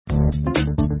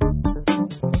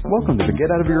Welcome to the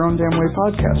Get Out of Your Own Damn Way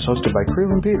podcast, hosted by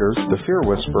Creelan Peters, the fear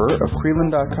whisperer of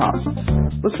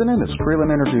Creelan.com. Listen in as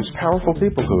Creelan interviews powerful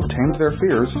people who have tamed their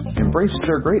fears, embraced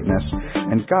their greatness,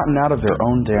 and gotten out of their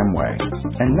own damn way.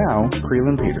 And now,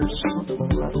 Creelan Peters.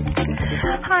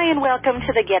 Hi, and welcome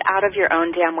to the Get Out of Your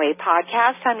Own Damn Way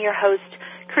podcast. I'm your host,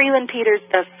 Creelan Peters,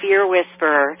 the fear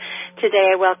whisperer.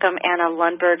 Today I welcome Anna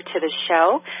Lundberg to the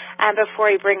show. And before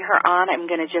I bring her on, I'm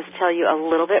going to just tell you a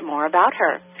little bit more about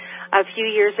her. A few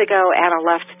years ago, Anna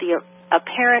left the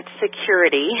apparent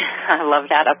security, I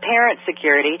love that, apparent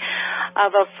security,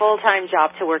 of a full-time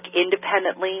job to work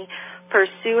independently,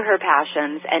 pursue her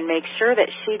passions, and make sure that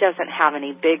she doesn't have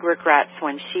any big regrets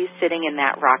when she's sitting in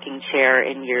that rocking chair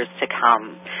in years to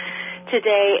come.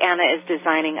 Today, Anna is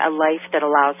designing a life that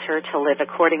allows her to live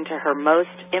according to her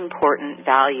most important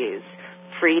values: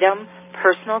 freedom,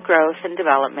 personal growth and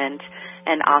development,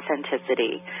 and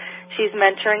authenticity. She's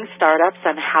mentoring startups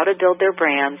on how to build their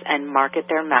brands and market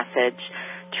their message,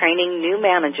 training new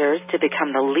managers to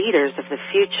become the leaders of the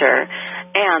future,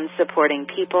 and supporting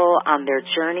people on their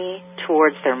journey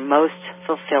towards their most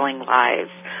fulfilling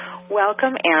lives.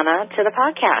 Welcome, Anna, to the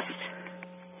podcast.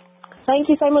 Thank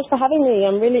you so much for having me.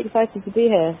 I'm really excited to be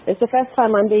here. It's the first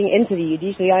time I'm being interviewed.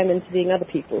 Usually I'm interviewing other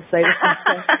people, so this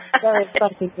is very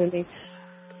exciting for me.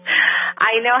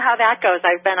 I know how that goes.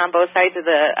 I've been on both sides of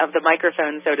the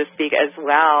microphone, so to speak, as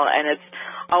well, and it's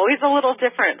always a little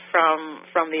different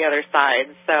from the other side.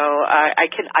 So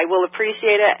I will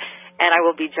appreciate it, and I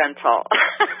will be gentle.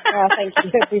 Oh, thank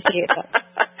you. I appreciate that.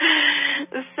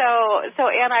 So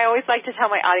Anne, I always like to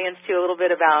tell my audience too a little bit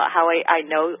about how I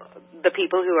know the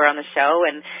people who are on the show,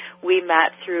 and we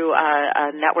met through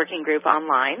a networking group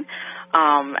online.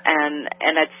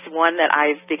 And it's one that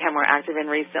I've become more active in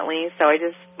recently. So I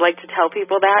just like to tell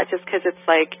people that, just because it's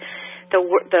like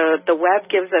the web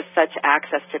gives us such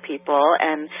access to people.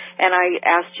 And I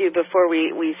asked you before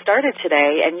we started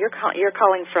today, and you're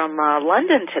calling from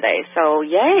London today. So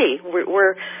yay,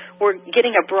 we're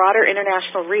getting a broader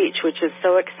international reach, which is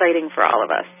so exciting for all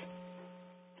of us.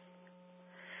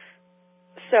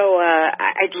 So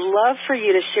I'd love for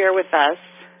you to share with us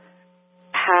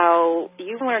how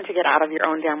you've learned to get out of your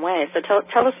own damn way. So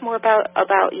tell us more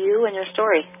about you and your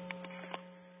story.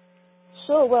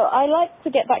 Sure. Well, I like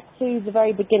to get back to the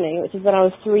very beginning, which is when I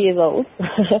was 3 years old.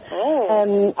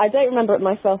 Oh. I don't remember it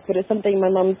myself, but it's something my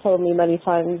mum told me many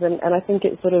times, and I think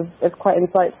it's quite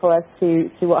insightful as to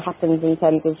what happens in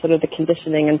terms of sort of the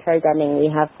conditioning and programming we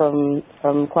have from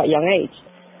quite a young age.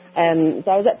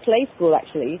 So I was at play school,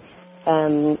 actually,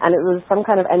 and it was some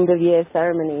kind of end-of-year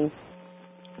ceremony.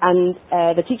 And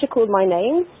the teacher called my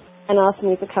name and asked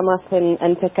me to come up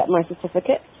and pick up my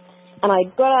certificate. And I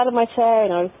got out of my chair,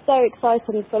 and I was so excited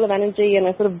and full of energy, and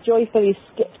I sort of joyfully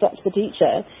skipped up to the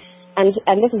teacher. And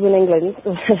this is in England,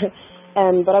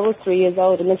 but I was 3 years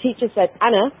old. And the teacher said,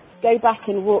 "Anna, go back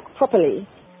and walk properly."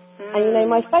 And,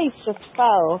 my face just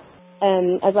fell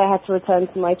as I had to return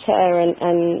to my chair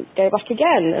and go back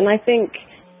again. And I think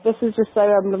this is just so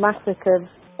emblematic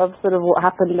of sort of what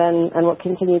happened then and what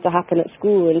continued to happen at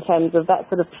school in terms of that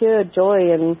sort of pure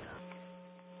joy and,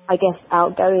 I guess,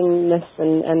 outgoingness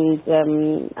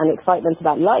and excitement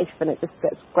about life, and it just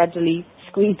gets gradually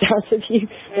squeezed out of you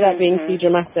without being too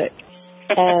dramatic.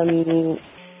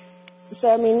 So,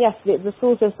 I mean, yes, the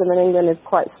school system in England is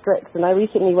quite strict, and I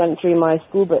recently went through my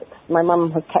school books. My mum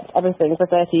has kept everything for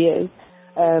 30 years,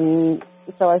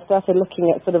 so I started looking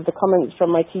at sort of the comments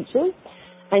from my teachers,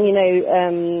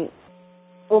 and,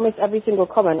 almost every single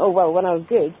comment, when I was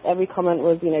good, every comment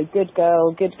was, good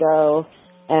girl,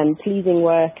 pleasing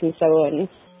work, and so on.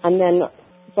 And then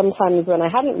sometimes when I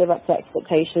hadn't lived up to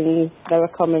expectations, there were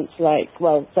comments like,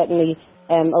 certainly,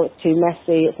 it's too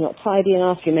messy, it's not tidy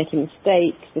enough, you're making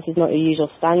mistakes, this is not your usual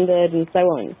standard, and so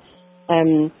on.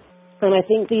 And I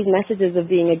think these messages of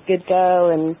being a good girl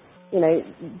and,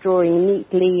 drawing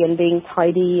neatly and being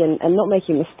tidy and not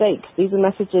making mistakes, these are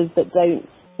messages that don't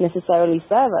necessarily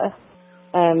serve us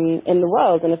in the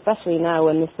world, and especially now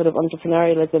when this sort of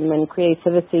entrepreneurialism and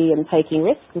creativity and taking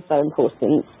risks is so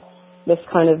important. This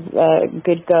kind of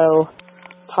good girl,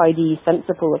 tidy,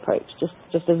 sensible approach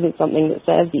just isn't something that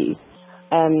serves you.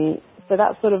 So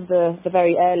that's sort of the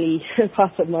very early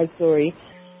part of my story.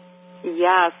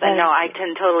 Yes, no, I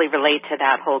can totally relate to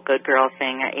that whole good girl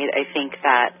thing. I think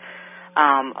that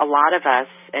a lot of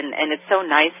us, and it's so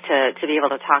nice to be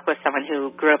able to talk with someone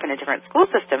who grew up in a different school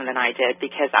system than I did,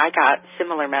 because I got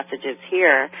similar messages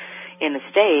here in the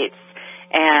States,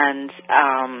 and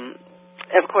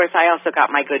of course I also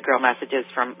got my good girl messages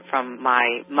from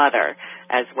my mother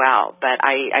as well, but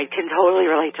I can totally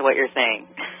relate to what you're saying.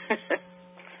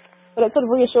 But it's sort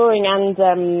of reassuring and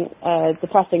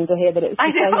depressing to hear that it's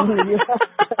the same in the US.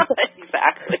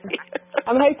 Exactly.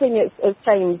 I'm hoping it's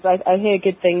changed. I hear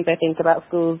good things, I think, about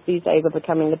schools these days are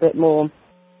becoming a bit more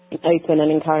open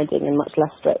and encouraging and much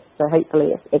less strict. So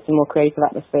hopefully it's a more creative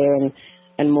atmosphere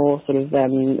and more sort of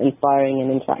inspiring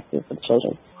and interactive for the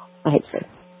children. I hope so.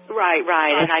 Right.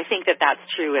 And I think that's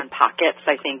true in pockets.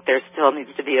 I think there still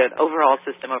needs to be an overall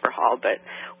system overhaul, but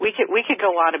we could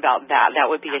go on about that.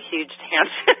 That would be a huge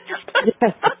tangent.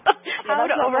 How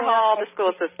to overhaul the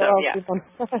school system, yeah.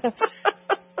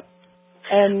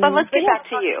 But let's get back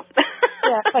to you.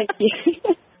 Yeah, thank you.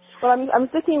 Well, I'm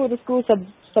sticking with the school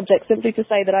subject simply to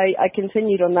say that I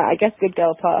continued on that, I guess, good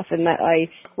girl path, and that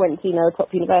I went to, a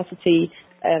top university,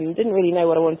 didn't really know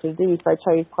what I wanted to do, so I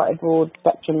chose quite a broad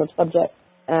spectrum of subjects.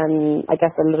 I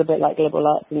guess a little bit like liberal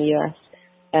arts in the US.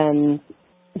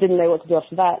 Didn't know what to do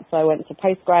after that, so I went to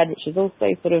postgrad, which is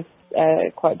also sort of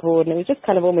quite broad, and it was just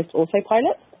kind of almost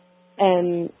autopilot.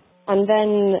 And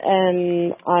then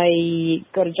I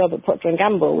got a job at Procter &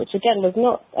 Gamble, which again was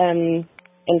not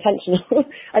intentional.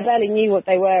 I barely knew what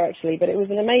they were actually, but it was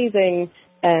an amazing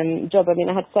job. I mean,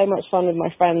 I had so much fun with my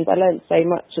friends. I learned so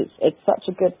much. It's such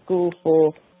a good school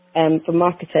for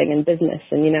marketing and business,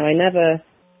 and I never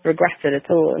regretted at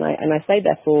all. And I stayed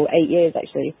there for 8 years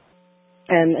actually,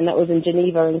 and that was in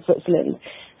Geneva in Switzerland.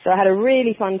 So I had a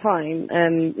really fun time,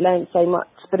 learned so much,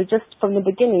 but it just from the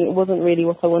beginning it wasn't really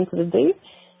what I wanted to do.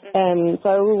 So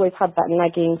I always had that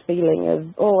nagging feeling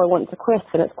of, I want to quit,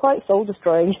 and it's quite soul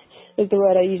destroying is the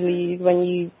word I usually use when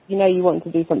you want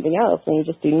to do something else and you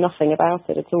just do nothing about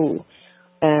it at all.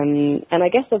 And I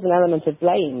guess there's an element of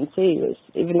blame too,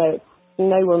 even though it's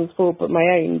no one's fault but my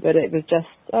own, but it was just,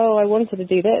 I wanted to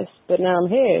do this, but now I'm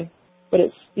here. But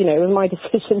it's, it was my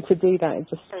decision to do that. It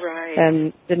just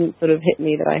didn't sort of hit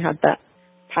me that I had that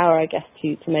power, I guess,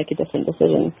 to make a different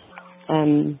decision.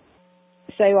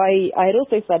 So I had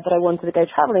also said that I wanted to go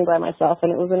travelling by myself,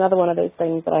 and it was another one of those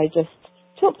things that I just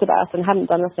talked about and hadn't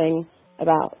done a thing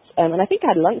about. And I think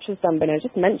I had lunch with somebody, and I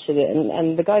just mentioned it,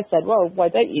 and the guy said, well, why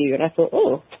don't you? And I thought,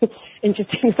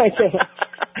 interesting idea.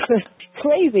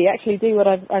 Crazy, actually do what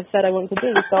I've said I want to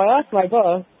do. So I asked my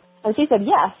boss, and she said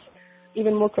yes,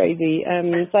 even more crazy.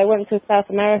 So I went to South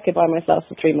America by myself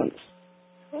for 3 months,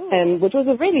 which was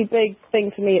a really big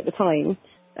thing for me at the time.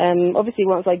 Obviously,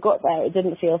 once I got there, it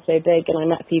didn't feel so big, and I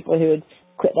met people who had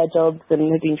quit their jobs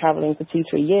and had been travelling for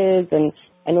 2-3 years, and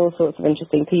all sorts of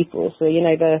interesting people. So,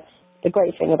 the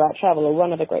great thing about travel, or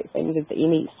one of the great things, is that you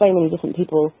meet so many different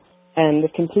people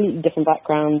with completely different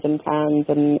backgrounds and plans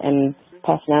and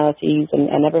personalities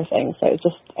and everything. So it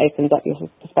just opens up your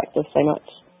perspective so much.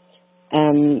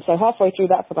 So halfway through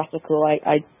that sabbatical,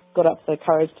 I got up the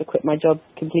courage to quit my job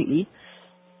completely.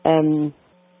 And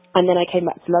then I came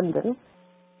back to London.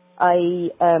 I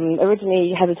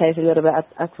originally hesitated a little bit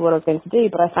as to what I was going to do,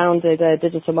 but I founded a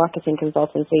digital marketing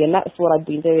consultancy, and that's what I'd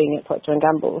been doing at Procter &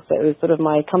 Gamble. So it was sort of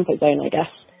my comfort zone, I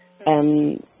guess.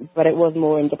 But it was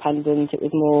more independent. It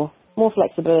was more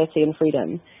flexibility and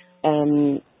freedom.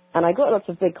 And I got lots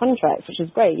of big contracts, which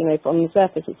was great. On the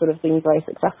surface, it sort of seemed very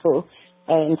successful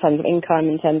in terms of income,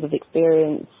 in terms of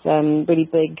experience, really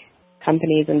big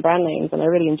companies and brand names, and I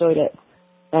really enjoyed it.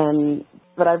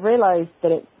 But I realised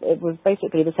that it was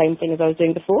basically the same thing as I was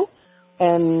doing before.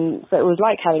 So it was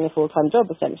like having a full-time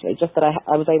job, essentially, just that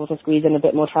I was able to squeeze in a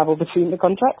bit more travel between the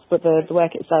contracts, but the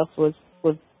work itself was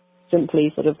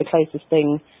simply sort of the closest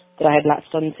thing that I had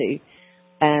latched onto.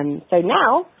 So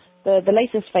now, the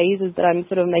latest phase is that I'm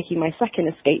sort of making my second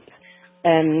escape,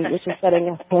 which is setting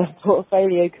up a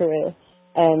portfolio career.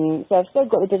 So I've still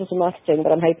got the digital marketing,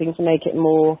 but I'm hoping to make it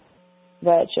more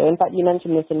virtual. In fact, you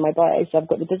mentioned this in my bio. So I've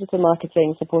got the digital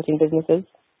marketing supporting businesses.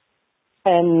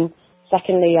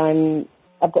 Secondly,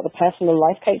 I've got the personal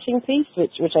life coaching piece,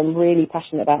 which I'm really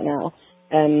passionate about now.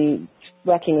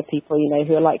 Working with people,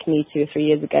 who are like me 2 or 3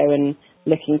 years ago and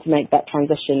looking to make that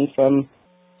transition from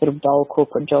sort of dull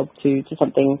corporate job to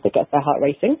something that gets their heart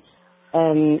racing.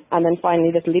 And then finally,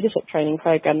 this leadership training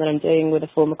program that I'm doing with a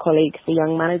former colleague for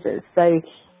young managers. So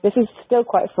this is still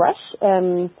quite fresh,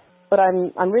 but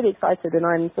I'm really excited, and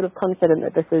I'm sort of confident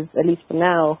that this is, at least for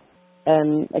now,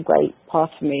 a great path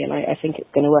for me, and I think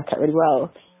it's going to work out really well.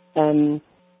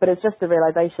 But it's just a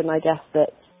realization, I guess,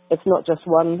 that it's not just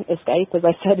one escape. As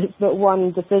I said, it's not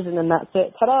one decision and that's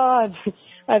it. Ta-da!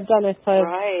 I've done it.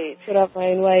 I've put up my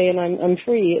own way and I'm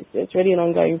free. It's really an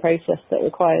ongoing process that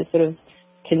requires sort of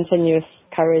continuous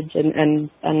courage and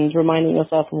reminding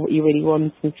yourself of what you really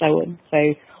want and so on. So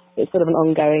it's sort of an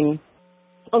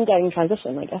ongoing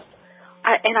transition, I guess.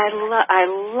 I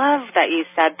love that you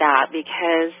said that,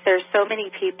 because there's so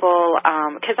many people,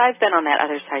 because I've been on that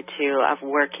other side too of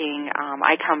working.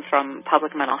 I come from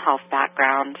public mental health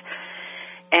background,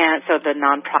 and so the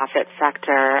nonprofit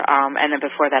sector, and then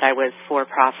before that I was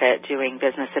for-profit doing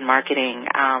business and marketing.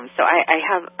 So I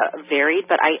have varied,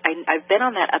 but I've been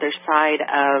on that other side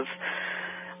of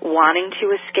wanting to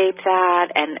escape that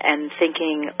and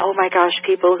thinking, oh my gosh,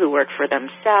 people who work for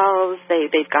themselves,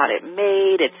 they've got it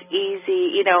made, it's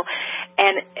easy,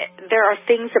 and there are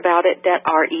things about it that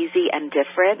are easy and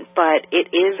different, but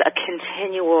it is a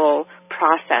continual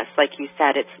process. Like you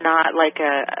said, it's not like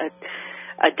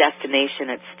a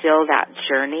destination, it's still that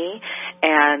journey,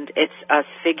 and it's us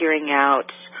figuring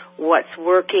out what's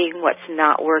working, what's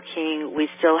not working. We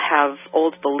still have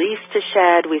old beliefs to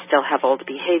shed. We still have old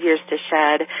behaviors to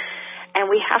shed. And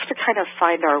we have to kind of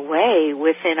find our way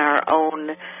within our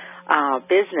own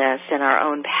business and our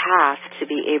own path to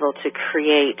be able to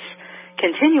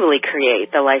continually create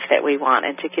the life that we want,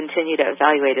 and to continue to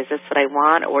evaluate, is this what I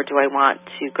want, or do I want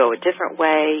to go a different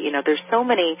way? There's so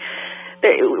many.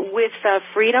 With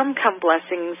freedom come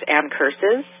blessings and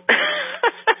curses.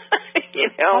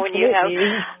 When you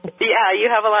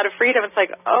have a lot of freedom, it's like,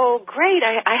 oh, great,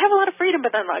 I have a lot of freedom,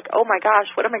 but then like, oh my gosh,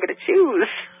 what am I going to choose?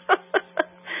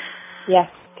 Yes,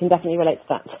 can definitely relate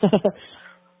to that.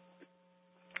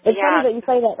 It's funny that you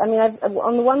say that. I mean,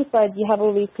 on the one side, you have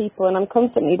all these people, and I'm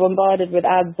constantly bombarded with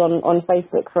ads on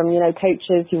Facebook from,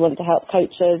 coaches who want to help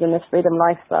coaches and this freedom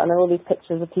lifestyle, and all these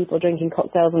pictures of people drinking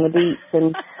cocktails on the beach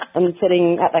and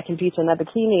sitting at their computer in their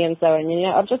bikini and so on.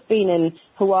 I've just been in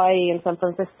Hawaii and San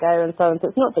Francisco and so on, so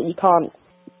it's not that you can't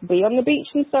be on the beach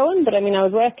and so on, but I mean, I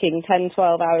was working 10,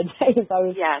 12-hour days. I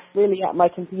was really at my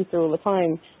computer all the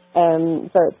time.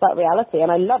 So it's that reality,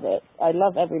 and I love it. I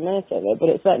love every minute of it,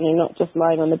 but it's certainly not just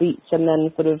lying on the beach and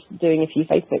then sort of doing a few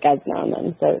Facebook ads now and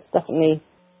then. So it's definitely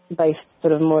both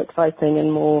sort of more exciting and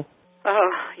more...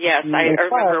 Oh, yes. I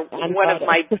remember one of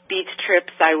my beach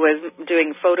trips, I was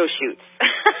doing photo shoots.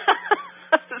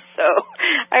 So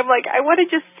I'm like, I want to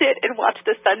just sit and watch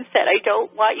the sunset. I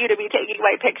don't want you to be taking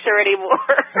my picture anymore.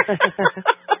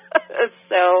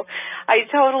 So I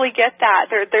totally get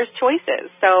that. There's choices.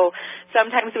 So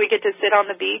sometimes we get to sit on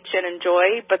the beach and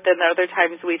enjoy, but then other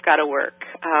times we've got to work.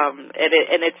 And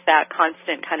it's that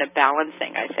constant kind of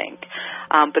balancing, I think.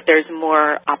 But there's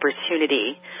more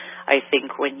opportunity, I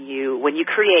think, when you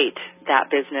create that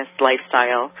business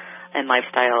lifestyle and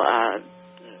lifestyle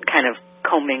kind of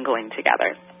commingling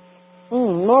together.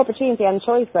 More opportunity and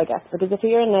choice, I guess, because if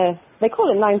you're they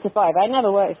call it 9 to 5. I never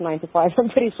worked 9 to 5.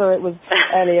 I'm pretty sure it was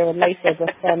earlier and later,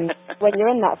 but when you're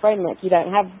in that framework, you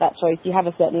don't have that choice. You have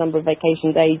a certain number of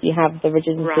vacation days. You have the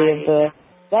rigidity of the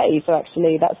day. So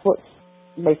actually, that's what's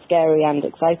most scary and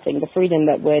exciting. The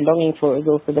freedom that we're longing for is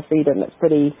also the freedom that's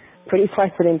pretty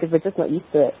frightening, because we're just not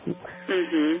used to it.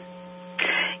 Mm-hmm.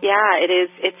 Yeah, it is.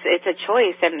 It's a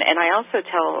choice, and I also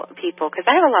tell people,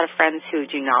 because I have a lot of friends who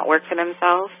do not work for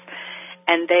themselves,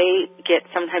 and they get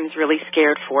sometimes really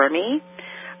scared for me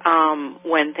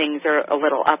when things are a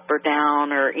little up or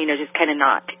down, or just kind of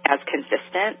not as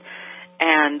consistent.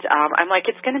 And I'm like,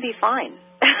 it's going to be fine.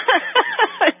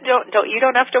 You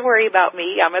don't have to worry about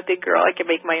me. I'm a big girl. I can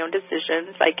make my own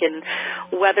decisions. I can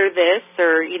weather this,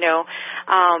 or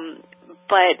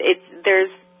but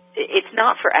it's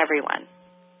not for everyone.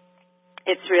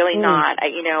 It's really not.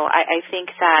 I think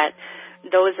that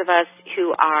those of us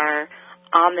who are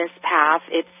on this path,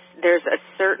 there's a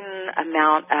certain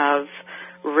amount of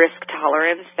risk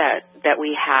tolerance that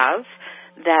we have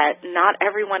that not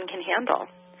everyone can handle.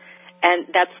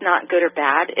 And that's not good or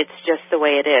bad. It's just the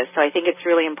way it is. So I think it's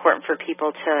really important for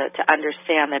people to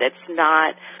understand that it's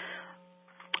not.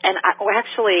 And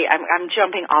I'm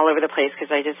jumping all over the place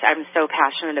because I'm so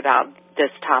passionate about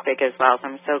this topic as well.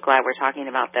 So I'm so glad we're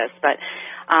talking about this. But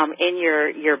in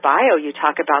your bio, you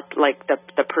talk about like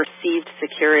the perceived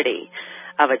security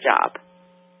of a job,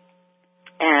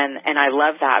 and I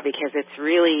love that, because it's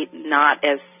really not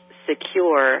as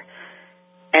secure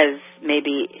as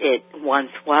maybe it once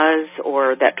was,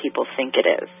 or that people think it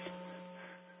is.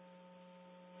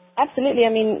 Absolutely.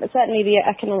 I mean, certainly the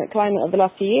economic climate of the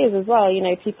last few years as well,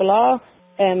 people are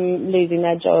losing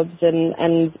their jobs,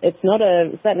 and it's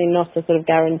certainly not a sort of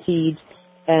guaranteed,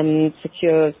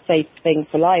 secure, safe thing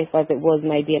for life as it was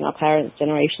maybe in our parents'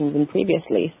 generations and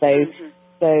previously. So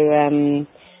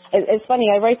it's funny,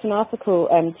 I wrote an article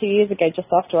 2 years ago just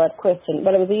after I'd quit, it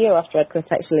was a year after I'd quit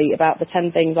actually, about the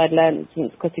 10 things I'd learned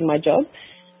since quitting my job.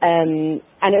 And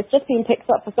it's just been picked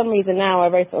up for some reason now. I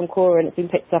wrote it on Quora and it's been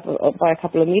picked up by a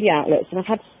couple of media outlets. And I've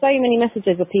had so many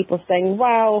messages of people saying,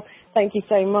 wow, thank you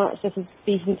so much. This is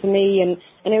speaking to me. And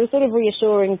it was sort of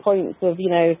reassuring points of,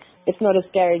 you know, it's not as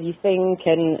scary as you think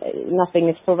and nothing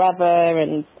is forever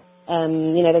and,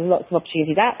 you know, there's lots of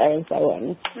opportunities out there and so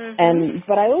on. Mm-hmm.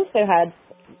 But I also had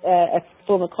a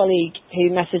former colleague who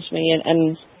messaged me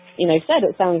and, you know, said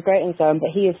it sounds great and so on,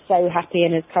 but he is so happy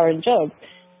in his current job.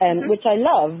 Which I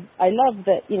love. I love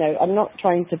that, you know, I'm not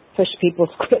trying to push people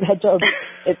to quit their jobs.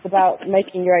 It's about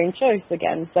making your own choice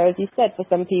again. So as you said, for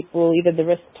some people, either the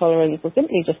risk tolerance or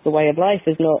simply just the way of life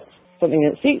is not something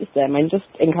that suits them. I'm just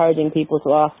encouraging people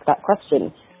to ask that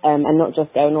question and not just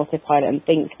go on autopilot and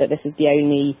think that this is the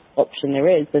only option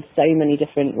there is. There's so many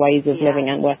different ways of living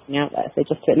and working out there. So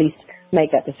just to at least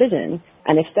make that decision.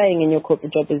 And if staying in your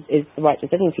corporate job is the right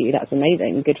decision for you, that's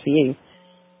amazing. Good for you.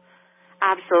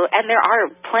 Absolutely. And there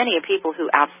are plenty of people who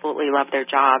absolutely love their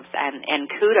jobs and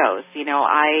kudos. You know,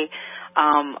 I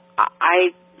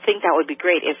think that would be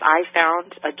great. If I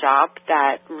found a job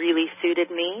that really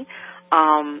suited me,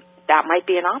 that might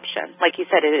be an option. Like you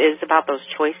said, it is about those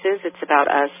choices. It's about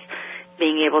us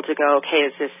being able to go, okay,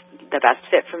 is this the best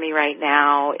fit for me right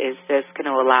now? Is this going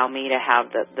to allow me to have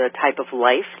the type of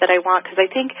life that I want? Because I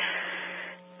think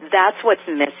that's what's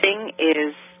missing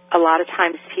is a lot of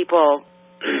times people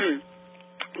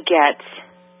get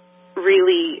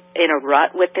really in a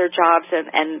rut with their jobs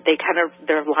and they kind of,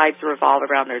 their lives revolve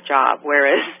around their job,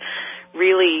 whereas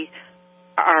really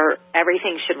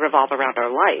everything should revolve around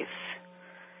our life.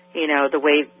 You know, the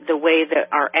way that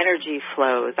our energy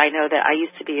flows. I know that I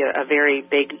used to be a very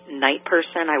big night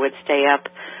person. I would stay up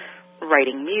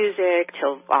writing music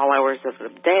till all hours of the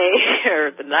day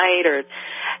or the night,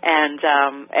 and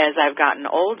as I've gotten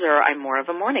older, I'm more of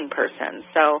a morning person.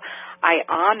 So I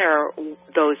honor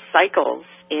those cycles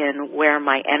in where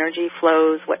my energy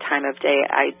flows, what time of day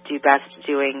I do best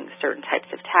doing certain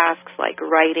types of tasks like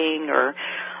writing or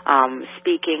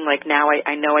speaking. Like now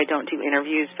I know I don't do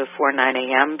interviews before 9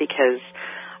 a.m. because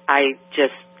I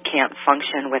just can't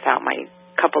function without my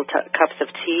couple cups of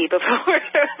tea before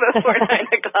 9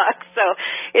 o'clock. So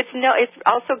it's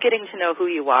also getting to know who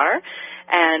you are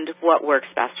and what works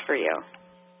best for you.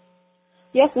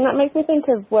 Yes, and that makes me think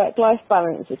of work-life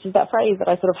balance, which is that phrase that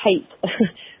I sort of hate,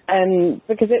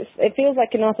 because it feels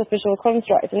like an artificial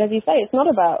construct. And as you say, it's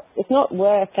not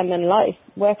work and then life.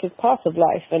 Work is part of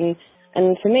life, and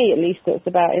for me, at least, it's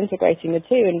about integrating the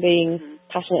two and being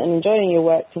passionate and enjoying your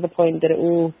work to the point that it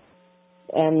all,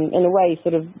 in a way,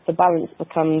 sort of the balance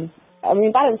becomes. I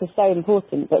mean, balance is so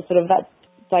important, but sort of that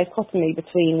dichotomy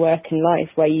between work and life,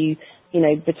 where you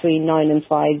know, between 9 and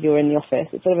 5, you're in the office.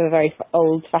 It's sort of a very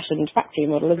old-fashioned factory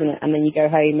model, isn't it? And then you go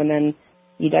home and then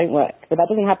you don't work. But that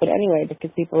doesn't happen anyway because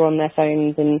people are on their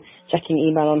phones and checking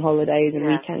email on holidays and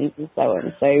weekends and so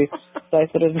on. So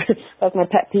sort of that's my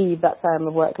pet peeve, that term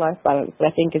of work-life balance. But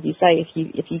I think, as you say,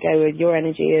 if you go with your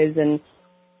energy is, and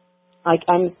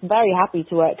I'm very happy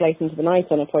to work late into the night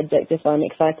on a project if I'm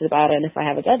excited about it and if I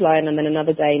have a deadline, and then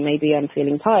another day maybe I'm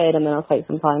feeling tired and then I'll take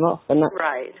some time off. And that's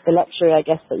the luxury, I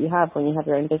guess, that you have when you have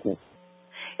your own business.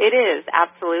 It is,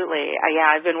 absolutely.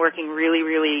 I've been working really,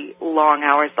 really long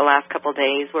hours the last couple of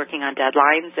days working on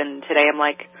deadlines, and today I'm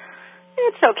like,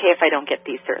 it's okay if I don't get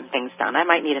these certain things done. I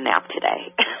might need a nap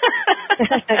today.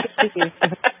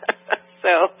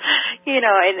 So, you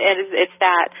know, and it's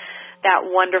that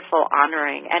wonderful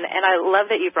honoring. And I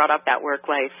love that you brought up that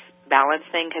work-life balance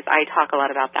thing, because I talk a lot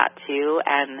about that too.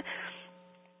 And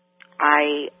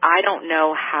I don't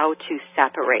know how to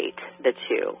separate the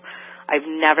two. I've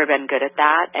never been good at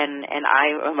that. And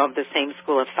I am of the same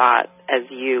school of thought as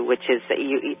you, which is that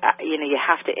you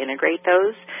have to integrate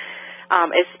those,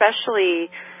 especially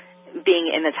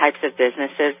being in the types of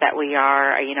businesses that we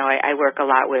are. You know, I work a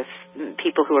lot with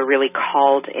people who are really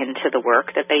called into the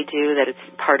work that they do, that it's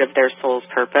part of their soul's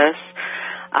purpose.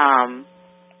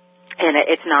 And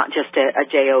it's not just a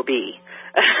job,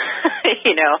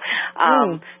 you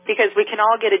know, because we can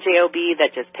all get a job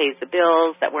that just pays the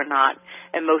bills, that we're not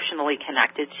emotionally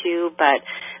connected to. But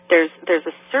there's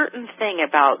a certain thing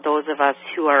about those of us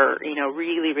who are, you know,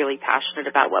 really, really passionate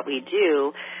about what we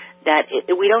do, that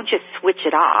we don't just switch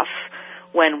it off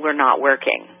when we're not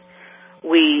working.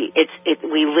 We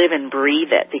live and breathe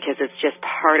it because it's just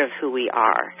part of who we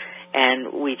are,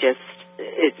 and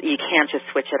you can't just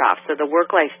switch it off. So the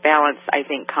work-life balance, I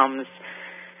think, comes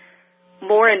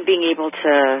more in being able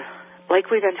to,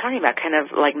 like we've been talking about, kind of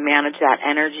like manage that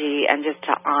energy and just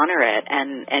to honor it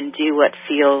and do what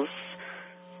feels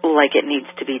like it needs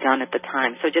to be done at the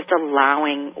time. So just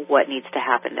allowing what needs to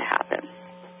happen to happen.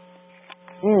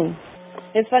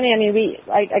 It's funny, I mean,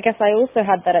 I guess I also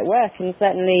had that at work, and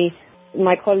certainly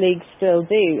my colleagues still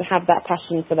do have that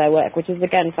passion for their work, which is,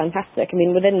 again, fantastic. I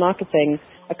mean, within marketing,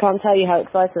 I can't tell you how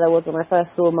excited I was when I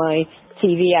first saw my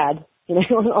TV ad, you know,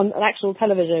 on an actual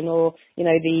television, or, you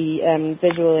know, the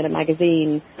visual in a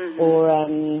magazine, or,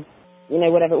 you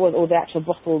know, whatever it was, or the actual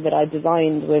bottle that I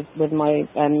designed with my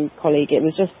colleague. It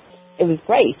was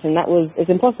great, and it's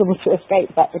impossible to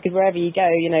escape that, because wherever you go,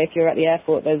 you know, if you're at the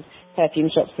airport, there's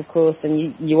perfume shops, of course, and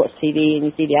you watch TV and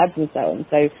you see the ads and so on.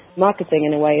 So marketing,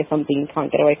 in a way, is something you can't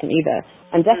get away from either.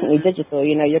 And definitely digital,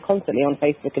 you know, you're constantly on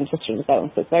Facebook and Twitter and so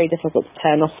on, so it's very difficult to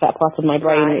turn off that part of my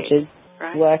brain which is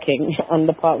working, and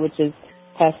the part which is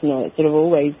personal. It's sort of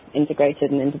always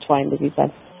integrated and intertwined, as you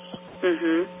said.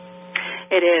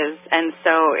 It is, and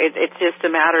so it's just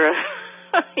a matter of,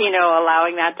 you know,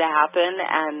 allowing that to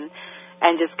happen,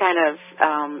 and just kind of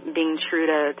being true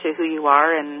to who you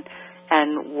are and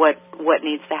what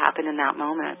needs to happen in that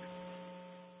moment.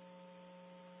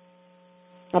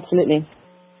 Absolutely.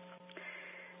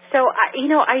 So, you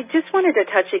know, I just wanted to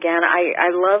touch again. I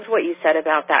loved what you said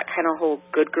about that kind of whole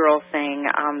good girl thing.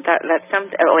 That's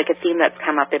like a theme that's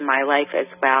come up in my life as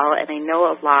well, and I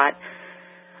know a lot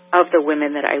of the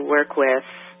women that I work with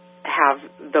have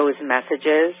those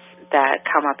messages that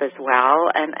come up as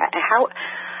well. And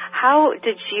how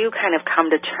did you kind of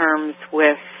come to terms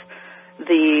with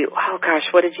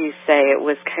what did you say? It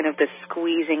was kind of the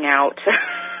squeezing out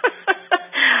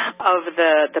of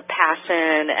the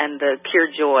passion and the pure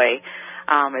joy,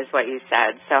 is what you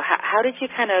said. So how did you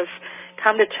kind of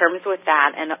come to terms with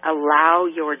that and allow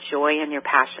your joy and your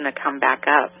passion to come back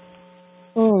up?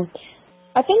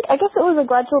 I guess it was a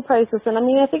gradual process, and I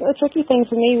mean, I think the tricky thing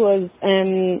for me was,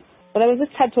 there was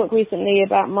this TED Talk recently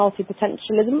about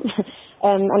multi-potentialism,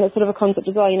 and it's sort of a concept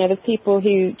as well. You know, there's people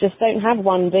who just don't have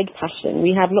one big passion.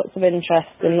 We have lots of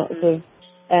interests and lots of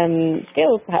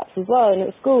skills, perhaps, as well. And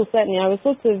at school, certainly, I was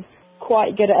sort of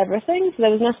quite good at everything, so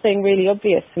there was nothing really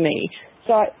obvious for me.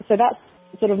 So that's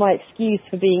sort of my excuse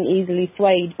for being easily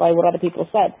swayed by what other people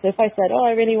said. So if I said,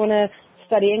 I really want to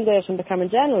study English and become a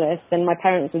journalist, then my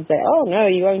parents would say, no,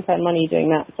 you won't earn money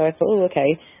doing that. So I thought,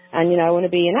 okay. And, you know, I want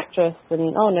to be an actress,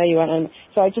 and, no, you won't.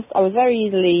 So I was very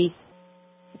easily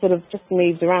sort of just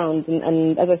moved around,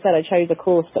 and as I said, I chose a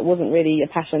course that wasn't really a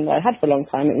passion that I had for a long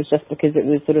time. It was just because it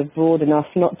was sort of broad enough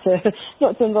not to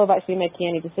involve actually making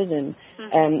any decision.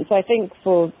 So I think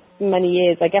for many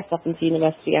years, I guess up into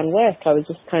university and work, I was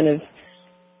just kind of,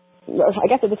 I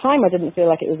guess at the time I didn't feel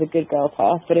like it was a good girl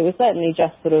path, but it was certainly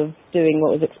just sort of doing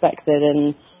what was expected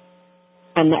and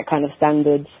that kind of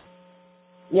standard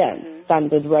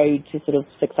road to sort of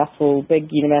successful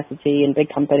big university and big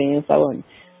company and so on.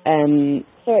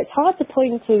 So it's hard to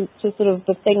point to sort of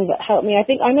the thing that helped me. I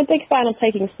think I'm a big fan of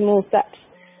taking small steps.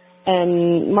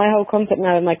 My whole concept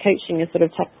now in my coaching is sort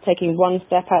of taking one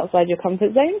step outside your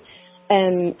comfort zone.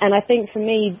 And I think for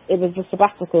me, it was the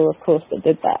sabbatical, of course, that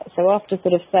did that. So after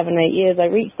sort of 7-8 years, I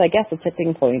reached, I guess, a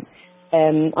tipping point.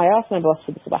 I asked my boss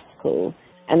for the sabbatical,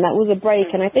 and that was a break.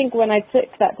 And I think when I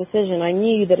took that decision, I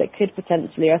knew that it could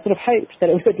potentially, I sort of hoped that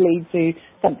it would lead to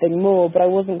something more, but I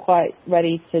wasn't quite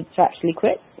ready to actually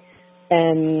quit.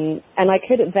 And I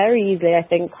could very easily, I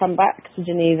think, come back to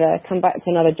Geneva, come back to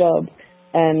another job.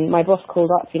 My boss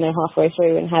called up, halfway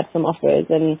through and had some offers,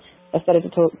 and I started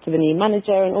to talk to the new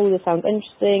manager, and this sounds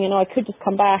interesting, and I could just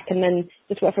come back and then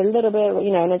just work for a little bit,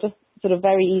 and I just sort of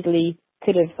very easily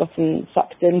could have gotten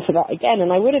sucked into that again,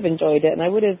 and I would have enjoyed it, and I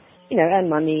would have, earned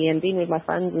money and been with my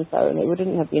friends and so on. It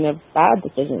wouldn't have been a bad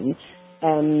decision.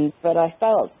 But I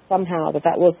felt somehow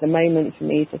that was the moment for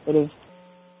me to sort of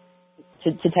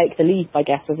to take the leap, I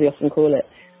guess, as we often call it.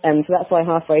 So that's why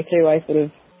halfway through I sort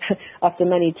of, after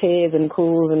many tears and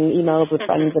calls and emails with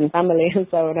friends and family and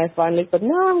so on, I finally said,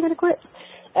 no, I'm going to quit.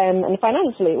 And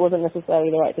financially it wasn't necessarily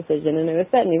the right decision, and it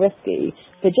was certainly risky,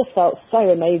 but it just felt so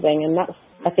amazing. And that's,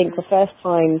 I think, the first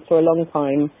time for a long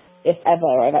time, if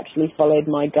ever, I've actually followed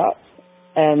my gut.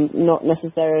 Not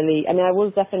necessarily, I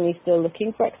was definitely still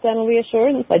looking for external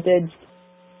reassurance. I did,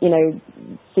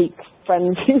 seek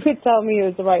friends who would tell me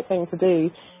it was the right thing to do,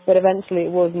 but eventually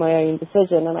it was my own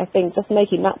decision. And I think just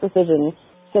making that decision,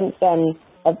 since then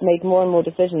I've made more and more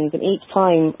decisions, and each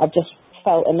time I've just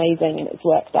felt amazing and it's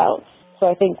worked out. So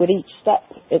I think with each step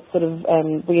it's sort of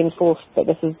reinforced that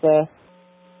this is the,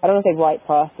 I don't want to say right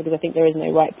path, because I think there is no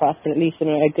right path, but at least a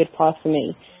good path for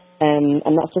me. And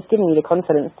that's just giving me the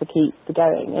confidence to keep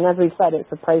going. And as we've said, it's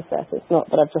a process. It's not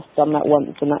that I've just done that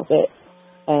once and that's it.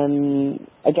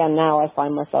 Again, now I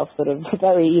find myself sort of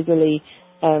very easily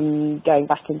going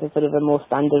back into sort of a more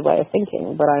standard way of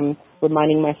thinking. But I'm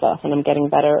reminding myself, and I'm getting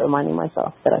better at reminding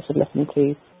myself, that I should listen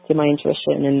to my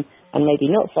intuition and maybe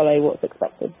not follow what's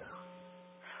expected.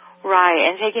 Right,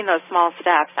 and taking those small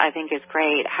steps I think is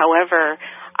great. However,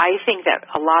 I think that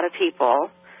a lot of people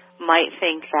might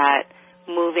think that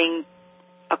moving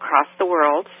across the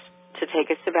world to take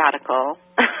a sabbatical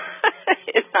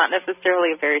is not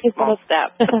necessarily a very small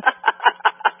step.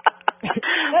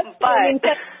 But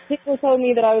people told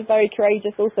me that I was very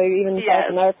courageous also, even South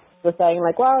America were saying,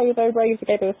 like, wow, you're very brave to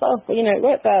go by yourself. But, it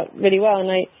worked out really well. And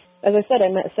as I said, I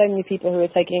met so many people who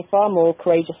were taking far more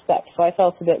courageous steps, so I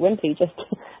felt a bit wimpy just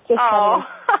oh.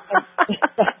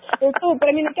 But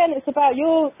again, it's about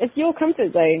it's your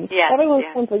comfort zone. Yes, everyone's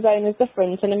comfort zone is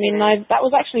different, and that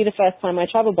was actually the first time I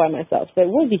travelled by myself, so it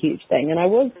was a huge thing, and I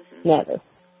was nervous.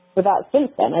 But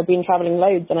since then, I've been travelling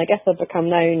loads, and I guess I've become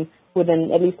known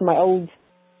within at least my old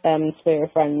sphere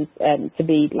of friends to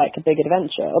be like a big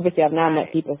adventurer. Obviously, I've now met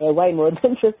people who are way more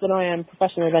adventurous than I am,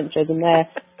 professional adventurers, and they're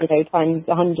times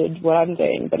 100 what I'm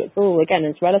doing. But it's all, again,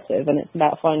 it's relative, and it's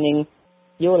about finding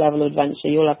your level of adventure,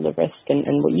 your level of risk,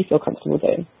 and what you feel comfortable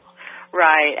doing.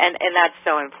 Right, and that's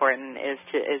so important is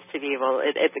to be able.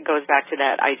 It goes back to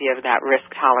that idea of that risk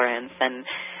tolerance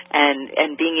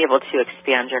and being able to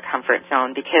expand your comfort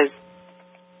zone, because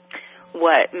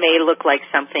what may look like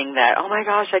something that, oh my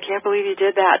gosh, I can't believe you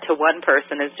did that, to one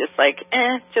person is just like,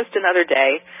 just another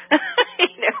day.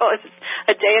 It's just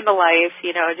a day in the life,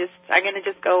 I'm going to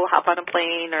just go hop on a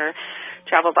plane or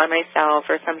travel by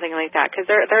myself or something like that. Because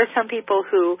there are some people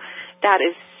who that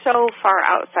is so far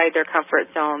outside their comfort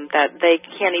zone that they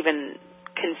can't even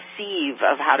conceive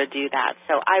of how to do that.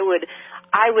 So I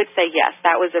would say, yes,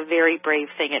 that was a very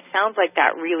brave thing. It sounds like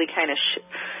that really kind of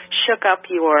shook up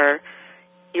your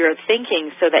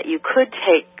thinking so that you could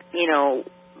take,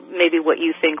 maybe what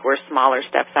you think were smaller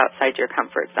steps outside your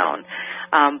comfort zone.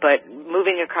 But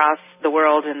moving across the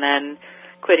world and then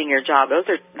quitting your job, those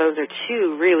are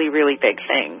two really, really big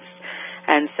things.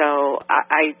 And so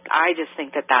I just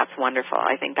think that that's wonderful.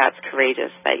 I think that's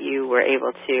courageous that you were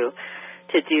able to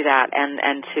do that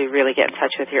and to really get in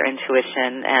touch with your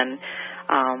intuition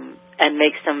and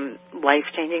make some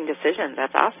life-changing decisions.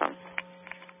 That's awesome.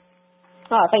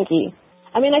 Oh, thank you.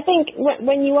 I think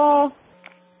when you are,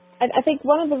 I think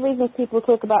one of the reasons people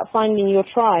talk about finding your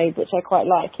tribe, which I quite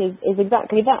like, is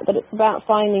exactly that it's about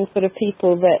finding sort of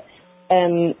people that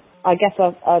I guess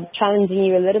are challenging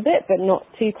you a little bit, but not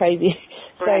too crazy.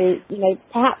 Right. So,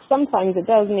 perhaps sometimes it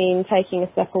does mean taking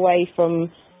a step away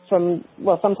from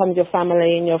sometimes your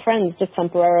family and your friends just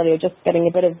temporarily, or just getting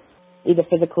a bit of either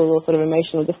physical or sort of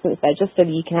emotional distance there, just so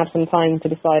that you can have some time to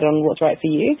decide on what's right for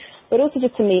you, but also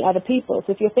just to meet other people.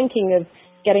 So if you're thinking of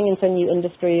getting into a new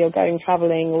industry or going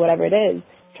traveling or whatever it is,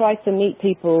 try to meet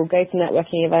people, go to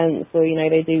networking events, or,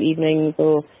 they do evenings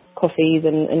or coffees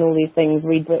and all these things,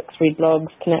 read books, read blogs,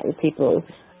 connect with people,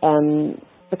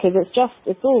 because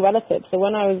it's all relative. So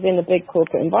when I was in a big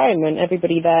corporate environment,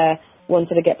 everybody there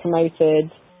wanted to get promoted,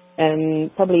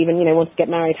 probably even, wanted to get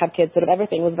married, have kids, sort of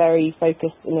everything was very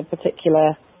focused in a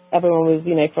particular, everyone was,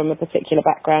 from a particular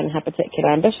background and had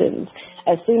particular ambitions.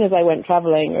 As soon as I went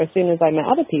traveling, or as soon as I met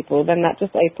other people, then that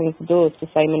just opens the doors to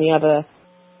so many other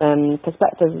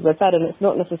perspectives, as I said, and it's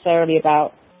not necessarily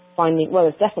about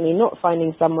it's definitely not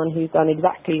finding someone who's done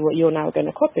exactly what you're now going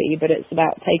to copy, but it's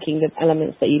about taking the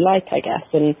elements that you like, I guess,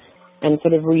 and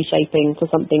sort of reshaping to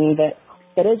something that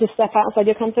is a step outside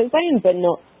your comfort zone, but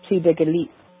not too big a leap.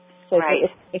 So right.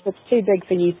 if it's too big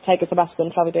for you to take a sabbatical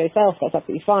and travel by yourself, that's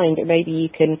absolutely fine, but maybe you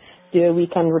can do a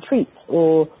weekend retreat,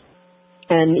 or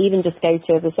even just go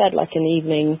to, as I said, like an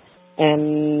evening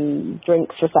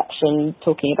drinks reception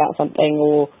talking about something,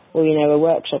 or a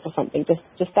workshop or something,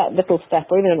 just that little step,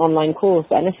 or even an online course,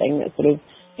 or anything that sort of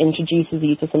introduces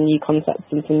you to some new concepts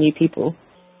and some new people.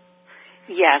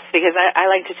 Yes, because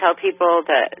I like to tell people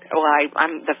that,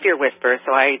 I'm the fear whisperer,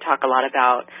 so I talk a lot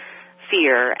about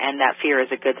fear, and that fear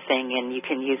is a good thing, and you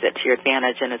can use it to your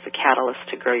advantage, and it's a catalyst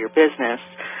to grow your business.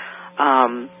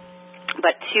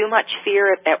 But too much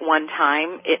fear at one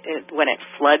time, when it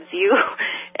floods you,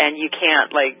 and you can't,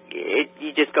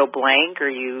 you just go blank, or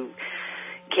you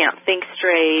can't think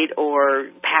straight, or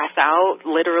pass out,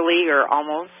 literally, or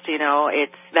almost, we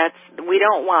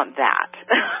don't want that.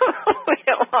 We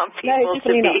don't want people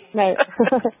to be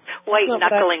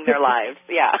white-knuckling their lives.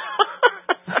 Yeah.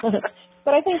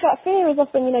 But I think that fear is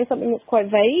often, something that's quite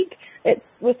vague.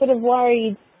 We're sort of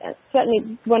worried,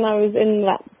 certainly when I was in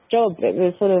that job, it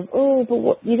was sort of, but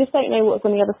what, you just don't know what's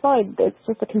on the other side. It's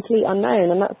just a complete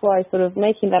unknown, and that's why sort of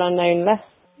making that unknown less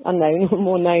unknown, or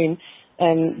more known,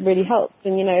 really helps.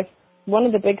 And, one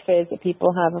of the big fears that people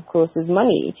have, of course, is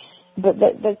money, but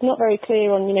that's not very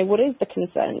clear on, what is the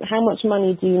concern? How much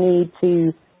money do you need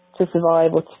to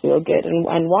survive or to feel good,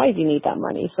 and why do you need that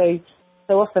money? So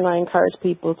so often I encourage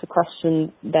people to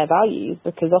question their values,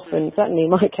 because often, certainly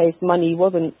in my case, money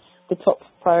wasn't the top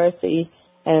priority.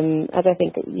 As I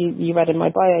think you read in my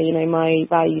bio, my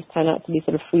values turn out to be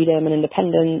sort of freedom and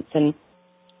independence and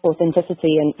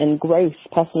authenticity and growth,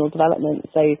 personal development.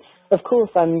 So, of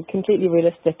course, I'm completely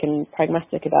realistic and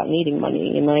pragmatic about needing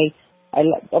money, and I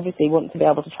obviously want to be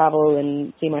able to travel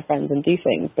and see my friends and do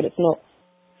things, but it's not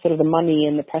sort of the money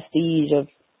and the prestige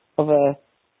of a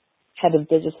head of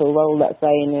digital role, let's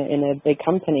say, in a big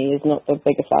company is not the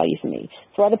biggest value for me.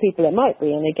 For other people it might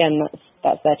be, and again,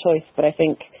 that's their choice, but I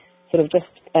think sort of just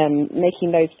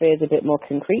making those fears a bit more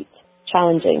concrete,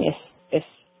 challenging if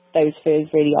those fears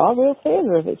really are real fears,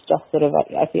 or if it's just sort of,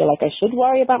 I feel like I should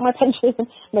worry about my pension,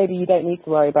 maybe you don't need to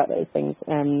worry about those things.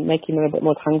 Making them a bit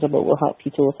more tangible will help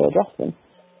you to also address them.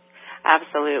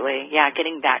 Absolutely. Yeah,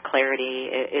 getting that clarity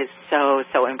is so,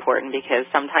 so important, because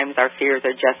sometimes our fears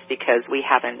are just because we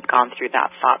haven't gone through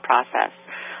that thought process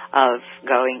of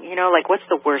going, like, what's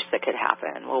the worst that could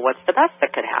happen? Well, what's the best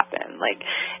that could happen?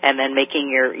 And then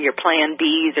making your plan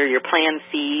Bs or your plan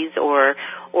Cs, or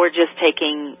just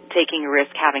taking a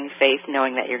risk, having faith,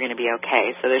 knowing that you're going to be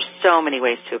okay. So there's so many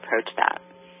ways to approach that.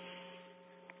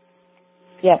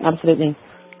 Yeah, absolutely.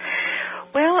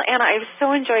 Well, Anna, I've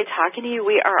so enjoyed talking to you.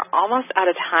 We are almost out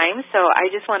of time, so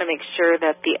I just want to make sure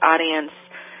that the audience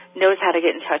knows how to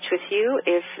get in touch with you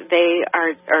if they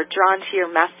are drawn to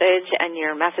your message and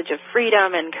your message of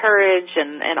freedom and courage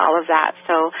and all of that.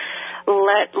 So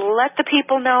let the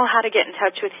people know how to get in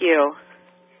touch with you.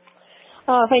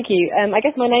 Oh, thank you. I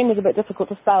guess my name was a bit difficult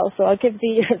to spell, so I'll give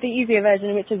the easier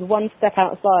version, which is One Step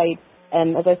Outside.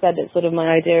 As I said, it's sort of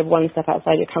my idea of one step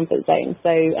outside your comfort zone.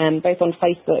 So both on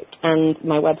Facebook and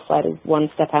my website is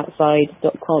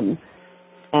onestepoutside.com.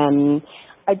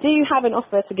 I do have an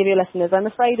offer to give your listeners. I'm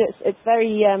afraid it's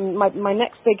very, my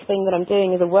next big thing that I'm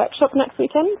doing is a workshop next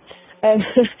weekend,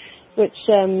 which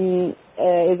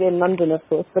is in London, of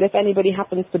course. But if anybody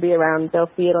happens to be around,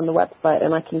 they'll see it on the website,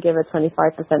 and I can give a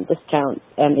 25% discount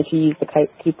if you use the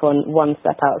coupon One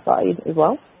Step Outside as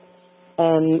well.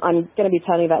 I'm going to be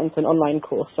turning that into an online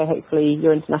course, so hopefully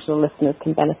your international listeners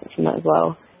can benefit from that as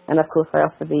well. And of course, I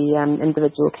offer the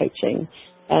individual coaching.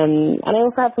 And I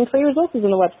also have some free resources on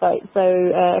the website, so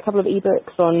a couple of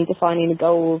ebooks on defining the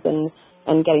goals and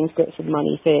getting to grips with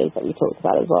money fears that we talked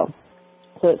about as well.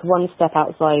 So it's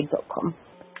onestepoutside.com.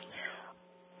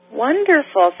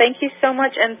 Wonderful. Thank you so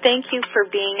much, and thank you for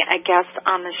being a guest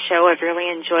on the show. I've really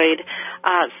enjoyed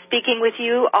speaking with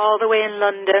you all the way in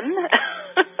London.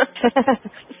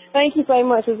 Thank you so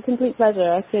much. It was a complete pleasure.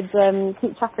 I could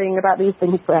keep chatting about these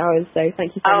things for hours, so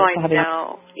thank you so much for having me. Oh,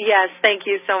 I know. Yes, thank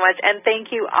you so much, and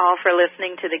thank you all for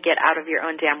listening to the Get Out of Your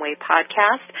Own Damn Way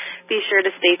podcast. Be sure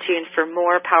to stay tuned for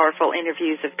more powerful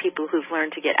interviews of people who've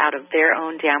learned to get out of their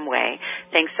own damn way.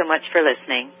 Thanks so much for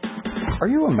listening. Are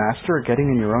you a master at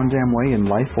getting in your own damn way in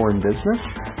life or in business?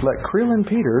 Let Creelan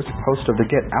Peters, host of the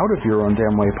Get Out of Your Own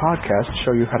Damn Way podcast,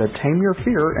 show you how to tame your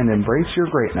fear and embrace your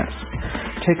greatness.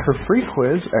 Take her free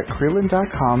quiz at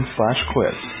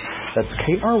Creelan.com/quiz. That's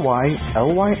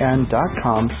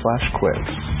KRYLYN.com/quiz.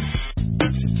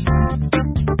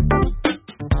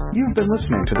 You've been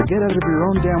listening to the Get Out of Your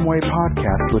Own Damn Way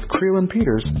podcast with Creelan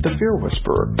Peters, the Fear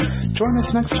Whisperer. Join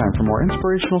us next time for more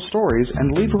inspirational stories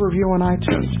and leave a review on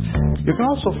iTunes. You can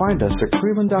also find us at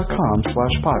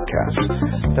Creelan.com/podcast.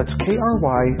 That's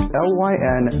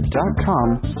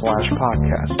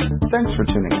KRYLYN.com/podcast. Thanks for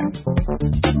tuning in.